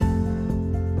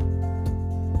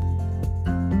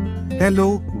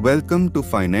Hello, welcome to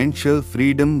Financial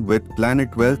Freedom with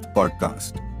Planet Wealth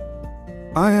podcast.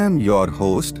 I am your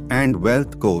host and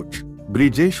wealth coach,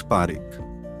 Brijesh Parekh.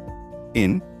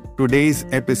 In today's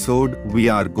episode, we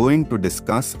are going to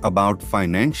discuss about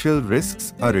financial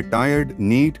risks a retired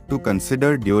need to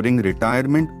consider during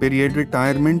retirement period.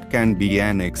 Retirement can be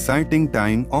an exciting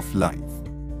time of life.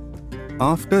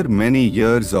 After many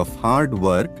years of hard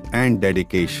work and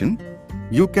dedication,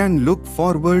 you can look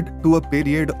forward to a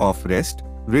period of rest,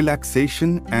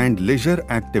 relaxation, and leisure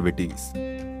activities.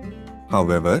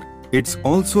 However, it's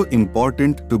also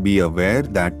important to be aware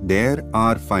that there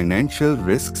are financial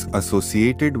risks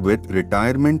associated with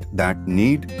retirement that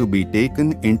need to be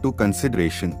taken into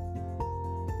consideration.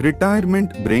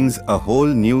 Retirement brings a whole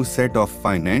new set of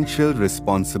financial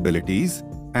responsibilities,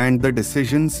 and the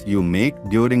decisions you make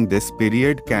during this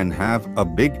period can have a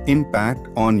big impact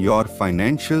on your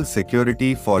financial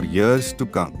security for years to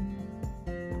come.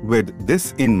 With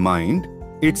this in mind,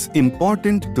 it's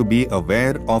important to be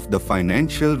aware of the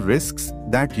financial risks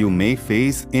that you may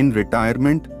face in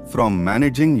retirement, from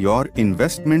managing your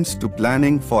investments to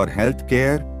planning for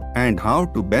healthcare and how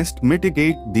to best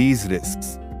mitigate these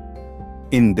risks.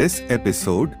 In this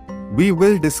episode, we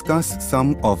will discuss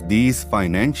some of these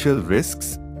financial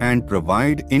risks and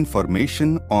provide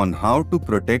information on how to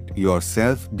protect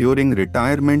yourself during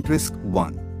retirement. Risk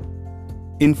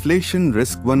 1. Inflation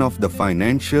risk. One of the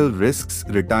financial risks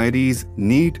retirees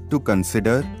need to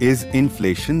consider is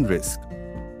inflation risk.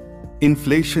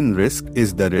 Inflation risk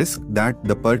is the risk that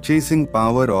the purchasing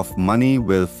power of money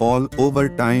will fall over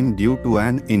time due to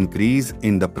an increase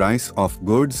in the price of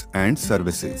goods and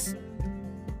services.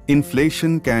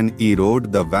 Inflation can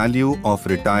erode the value of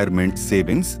retirement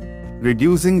savings,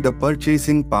 reducing the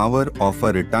purchasing power of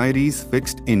a retiree's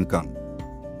fixed income.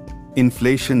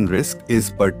 Inflation risk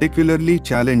is particularly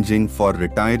challenging for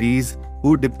retirees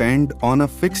who depend on a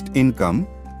fixed income,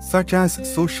 such as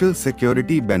Social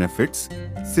Security benefits,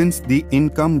 since the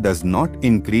income does not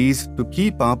increase to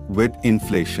keep up with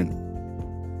inflation.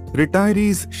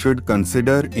 Retirees should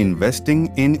consider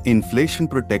investing in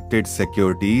inflation-protected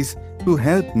securities to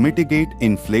help mitigate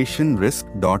inflation risk.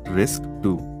 Risk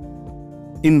 2.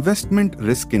 Investment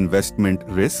risk. Investment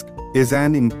risk is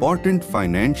an important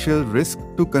financial risk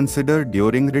to consider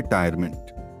during retirement.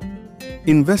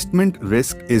 Investment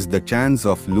risk is the chance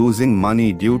of losing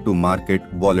money due to market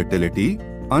volatility,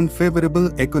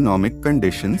 unfavorable economic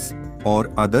conditions,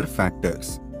 or other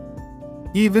factors.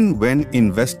 Even when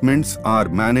investments are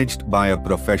managed by a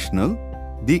professional,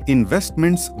 the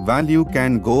investment's value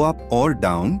can go up or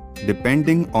down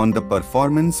depending on the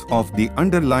performance of the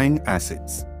underlying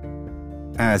assets.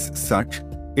 As such,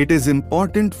 it is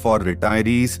important for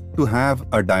retirees to have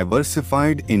a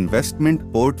diversified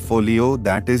investment portfolio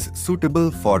that is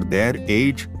suitable for their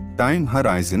age, time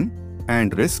horizon,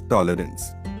 and risk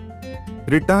tolerance.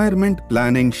 Retirement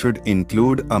planning should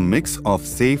include a mix of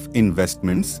safe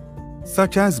investments,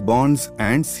 such as bonds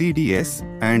and CDS,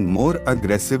 and more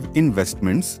aggressive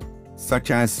investments, such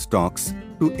as stocks,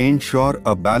 to ensure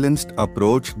a balanced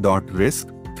approach. Risk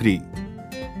 3.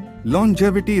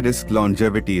 Longevity risk.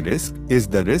 Longevity risk is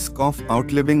the risk of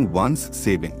outliving one's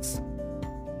savings.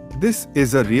 This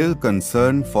is a real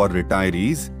concern for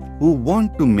retirees who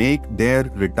want to make their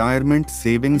retirement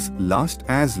savings last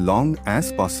as long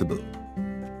as possible.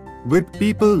 With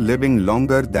people living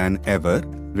longer than ever,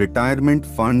 retirement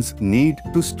funds need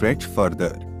to stretch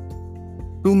further.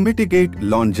 To mitigate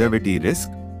longevity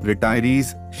risk,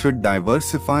 retirees should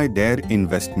diversify their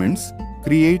investments,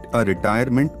 create a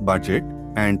retirement budget,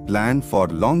 and plan for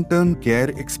long-term care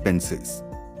expenses.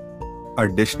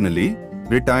 Additionally,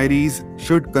 retirees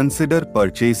should consider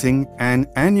purchasing an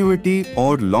annuity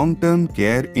or long-term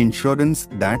care insurance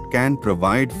that can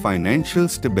provide financial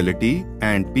stability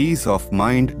and peace of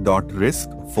mind. Risk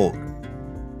 4.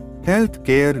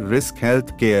 Healthcare risk.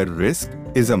 Healthcare risk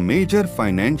is a major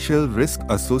financial risk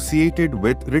associated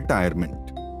with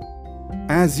retirement.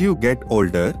 As you get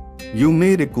older, you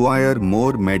may require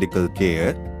more medical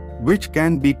care, which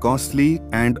can be costly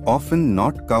and often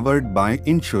not covered by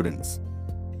insurance.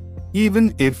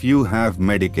 Even if you have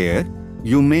Medicare,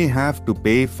 you may have to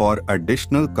pay for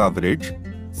additional coverage,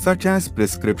 such as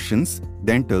prescriptions,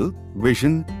 dental,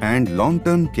 vision, and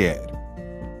long-term care.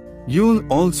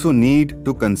 You'll also need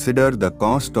to consider the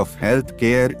cost of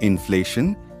healthcare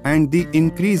inflation and the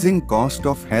increasing cost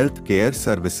of healthcare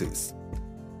services.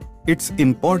 It's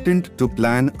important to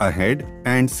plan ahead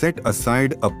and set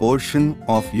aside a portion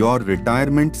of your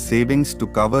retirement savings to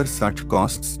cover such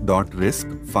costs. Risk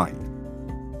 5.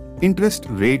 Interest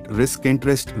rate risk.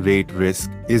 Interest rate risk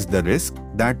is the risk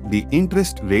that the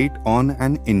interest rate on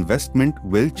an investment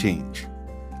will change.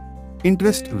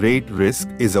 Interest rate risk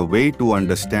is a way to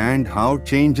understand how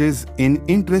changes in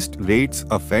interest rates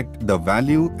affect the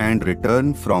value and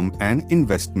return from an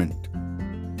investment.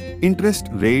 Interest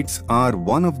rates are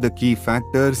one of the key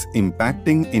factors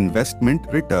impacting investment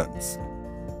returns.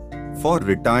 For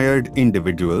retired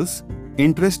individuals,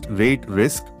 interest rate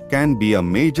risk can be a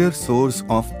major source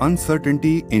of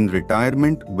uncertainty in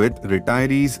retirement, with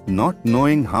retirees not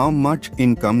knowing how much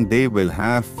income they will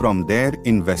have from their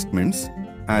investments,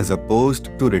 as opposed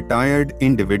to retired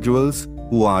individuals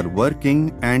who are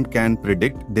working and can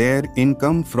predict their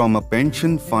income from a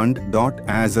pension fund.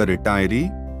 As a retiree,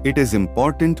 it is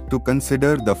important to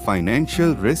consider the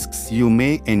financial risks you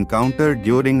may encounter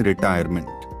during retirement.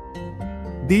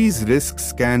 These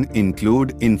risks can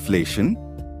include inflation,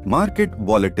 market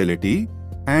volatility,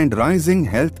 and rising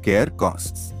healthcare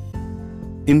costs.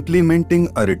 Implementing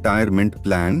a retirement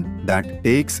plan that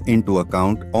takes into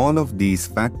account all of these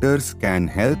factors can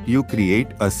help you create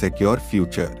a secure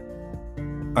future.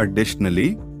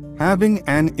 Additionally, having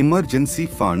an emergency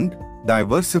fund,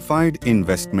 diversified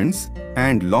investments,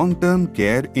 and long-term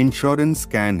care insurance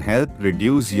can help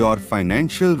reduce your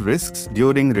financial risks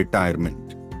during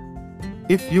retirement.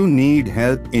 If you need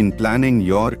help in planning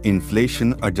your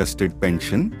inflation-adjusted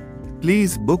pension,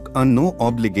 please book a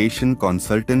no-obligation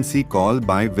consultancy call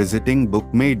by visiting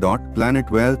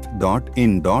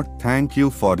bookme.planetwealth.in. Thank you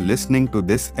for listening to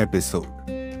this episode.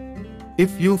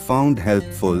 If you found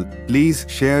helpful, please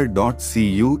share. See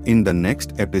you in the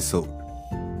next episode.